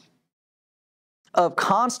tendency of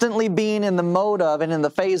constantly being in the mode of and in the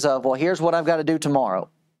phase of, well, here's what I've got to do tomorrow.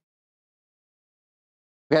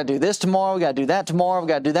 We got to do this tomorrow, we got to do that tomorrow, we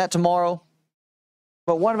got to do that tomorrow.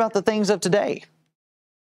 But what about the things of today?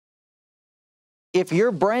 If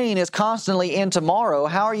your brain is constantly in tomorrow,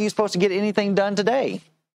 how are you supposed to get anything done today?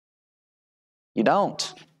 You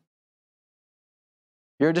don't.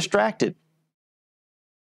 You're distracted.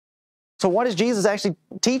 So what is Jesus actually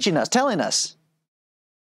teaching us, telling us?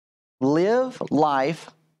 Live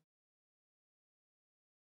life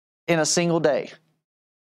in a single day.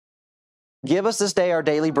 Give us this day our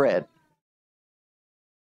daily bread.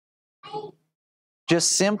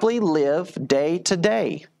 Just simply live day to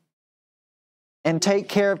day. And take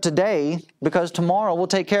care of today, because tomorrow will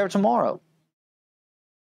take care of tomorrow.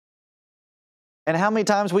 And how many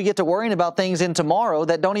times we get to worrying about things in tomorrow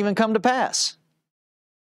that don't even come to pass?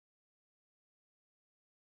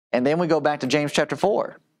 And then we go back to James chapter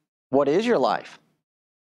 4. What is your life?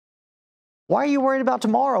 Why are you worried about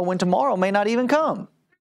tomorrow when tomorrow may not even come?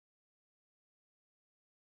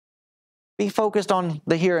 Be focused on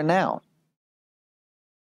the here and now.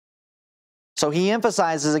 So he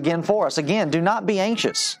emphasizes again for us, again, do not be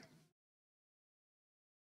anxious.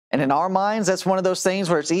 And in our minds, that's one of those things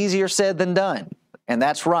where it's easier said than done. And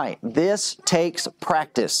that's right. This takes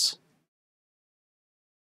practice.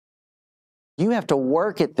 You have to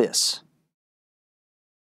work at this.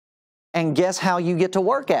 And guess how you get to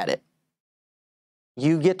work at it?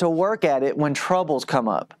 You get to work at it when troubles come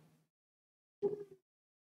up.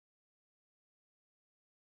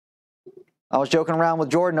 I was joking around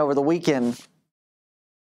with Jordan over the weekend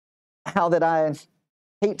how that I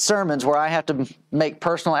hate sermons where I have to make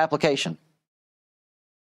personal application.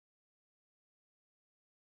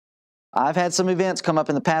 I've had some events come up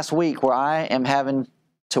in the past week where I am having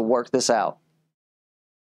to work this out.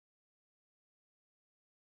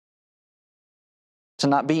 To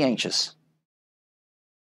not be anxious.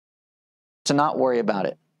 To not worry about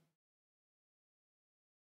it.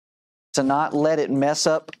 To not let it mess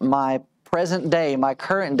up my present day, my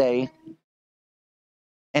current day,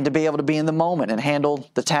 and to be able to be in the moment and handle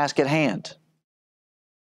the task at hand.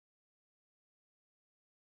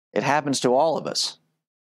 It happens to all of us.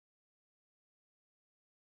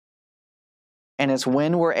 And it's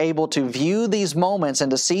when we're able to view these moments and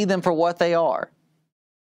to see them for what they are.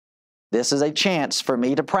 This is a chance for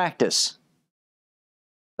me to practice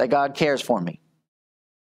that God cares for me.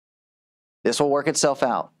 This will work itself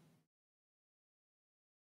out.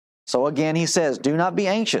 So again, he says, do not be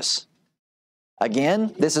anxious.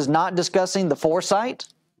 Again, this is not discussing the foresight.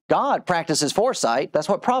 God practices foresight. That's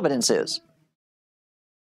what providence is.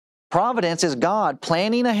 Providence is God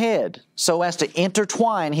planning ahead so as to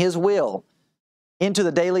intertwine his will into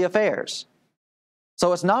the daily affairs.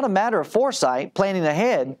 So it's not a matter of foresight, planning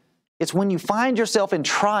ahead. It's when you find yourself in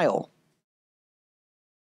trial,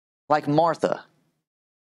 like Martha.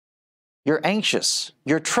 You're anxious.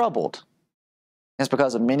 You're troubled. It's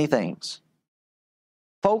because of many things.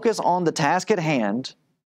 Focus on the task at hand,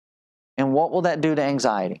 and what will that do to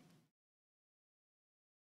anxiety?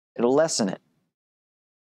 It'll lessen it.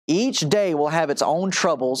 Each day will have its own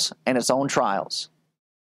troubles and its own trials.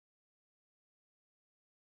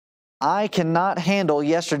 I cannot handle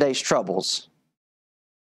yesterday's troubles.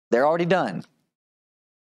 They're already done.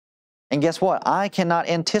 And guess what? I cannot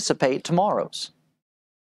anticipate tomorrow's.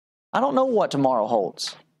 I don't know what tomorrow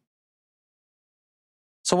holds.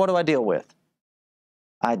 So what do I deal with?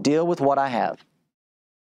 I deal with what I have.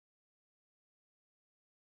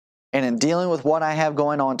 And in dealing with what I have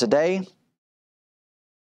going on today,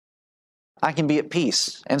 I can be at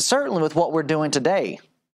peace. And certainly with what we're doing today,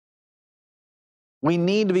 we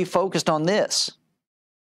need to be focused on this.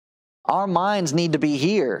 Our minds need to be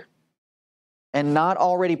here and not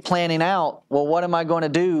already planning out, well, what am I going to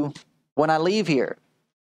do when I leave here?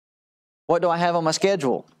 What do I have on my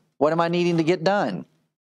schedule? What am I needing to get done?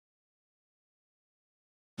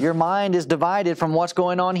 Your mind is divided from what's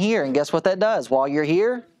going on here. And guess what that does? While you're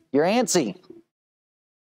here, you're antsy.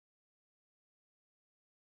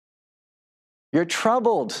 You're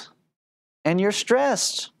troubled. And you're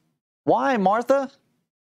stressed. Why, Martha?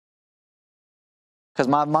 Because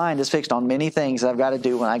my mind is fixed on many things that I've got to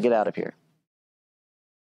do when I get out of here.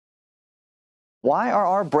 Why are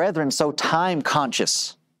our brethren so time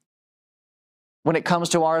conscious when it comes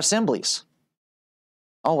to our assemblies?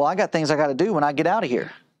 Oh, well, I got things I got to do when I get out of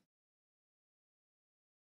here.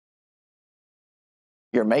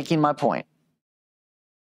 You're making my point.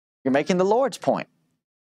 You're making the Lord's point.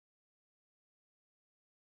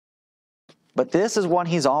 But this is what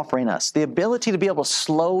he's offering us, the ability to be able to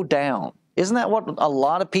slow down. Isn't that what a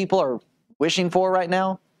lot of people are wishing for right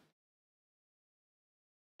now?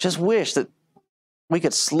 Just wish that we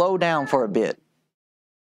could slow down for a bit.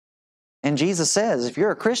 And Jesus says, if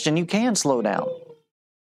you're a Christian, you can slow down.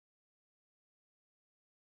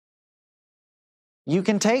 You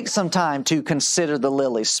can take some time to consider the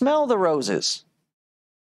lilies, smell the roses,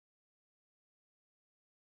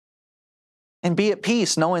 and be at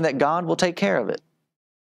peace knowing that God will take care of it.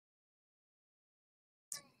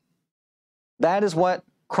 That is what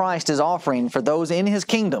Christ is offering for those in His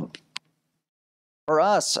kingdom. For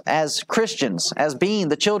us as Christians, as being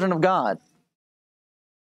the children of God.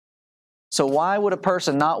 So why would a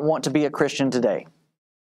person not want to be a Christian today?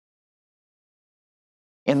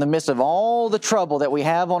 In the midst of all the trouble that we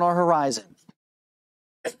have on our horizon.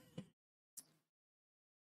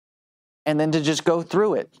 And then to just go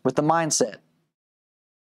through it with the mindset,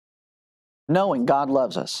 knowing God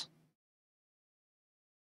loves us.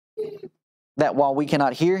 That while we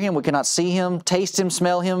cannot hear Him, we cannot see Him, taste Him,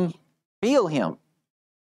 smell Him, feel Him,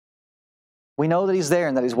 we know that He's there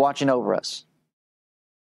and that He's watching over us.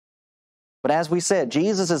 But as we said,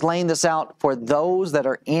 Jesus is laying this out for those that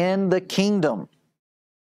are in the kingdom.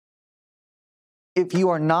 If you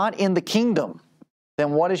are not in the kingdom,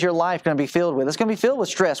 then what is your life going to be filled with? It's going to be filled with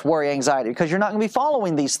stress, worry, anxiety, because you're not going to be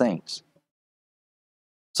following these things.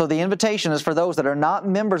 So the invitation is for those that are not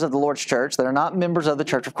members of the Lord's church, that are not members of the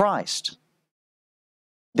Church of Christ.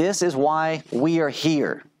 This is why we are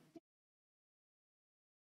here.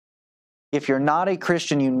 If you're not a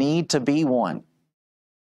Christian, you need to be one.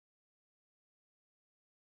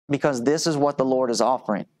 Because this is what the Lord is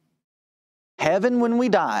offering. Heaven when we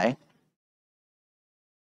die,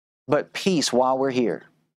 but peace while we're here.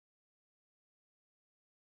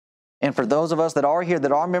 And for those of us that are here,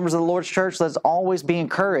 that are members of the Lord's church, let's always be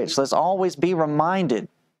encouraged. Let's always be reminded.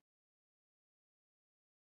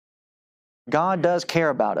 God does care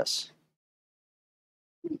about us.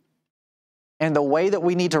 And the way that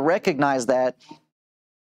we need to recognize that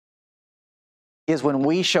is when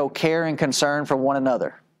we show care and concern for one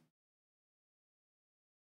another.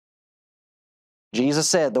 Jesus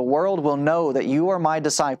said, "The world will know that you are my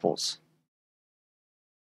disciples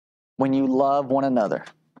when you love one another."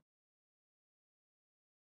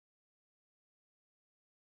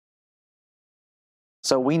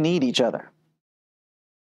 So we need each other.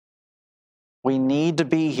 We need to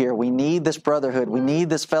be here. We need this brotherhood. We need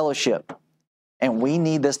this fellowship. And we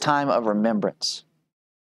need this time of remembrance.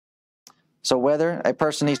 So whether a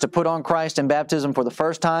person needs to put on Christ in baptism for the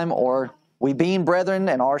first time, or we being brethren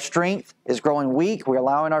and our strength is growing weak, we're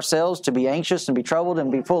allowing ourselves to be anxious and be troubled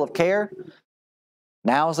and be full of care,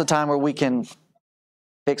 now is the time where we can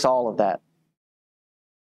fix all of that.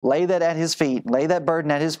 Lay that at His feet, lay that burden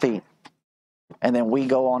at His feet, and then we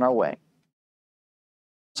go on our way.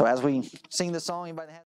 So as we sing this song, anybody have